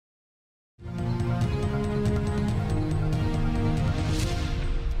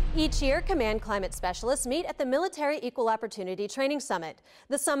Each year, Command Climate Specialists meet at the Military Equal Opportunity Training Summit.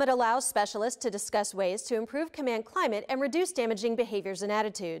 The summit allows specialists to discuss ways to improve command climate and reduce damaging behaviors and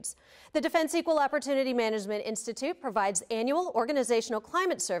attitudes. The Defense Equal Opportunity Management Institute provides annual organizational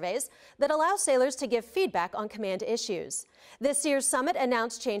climate surveys that allow sailors to give feedback on command issues. This year's summit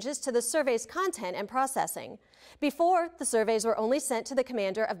announced changes to the survey's content and processing. Before, the surveys were only sent to the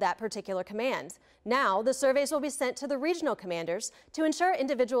commander of that particular command. Now, the surveys will be sent to the regional commanders to ensure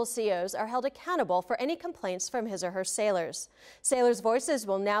individual COs are held accountable for any complaints from his or her sailors. Sailors' voices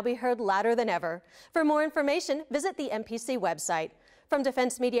will now be heard louder than ever. For more information, visit the MPC website. From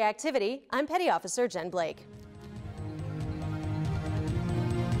Defense Media Activity, I'm Petty Officer Jen Blake.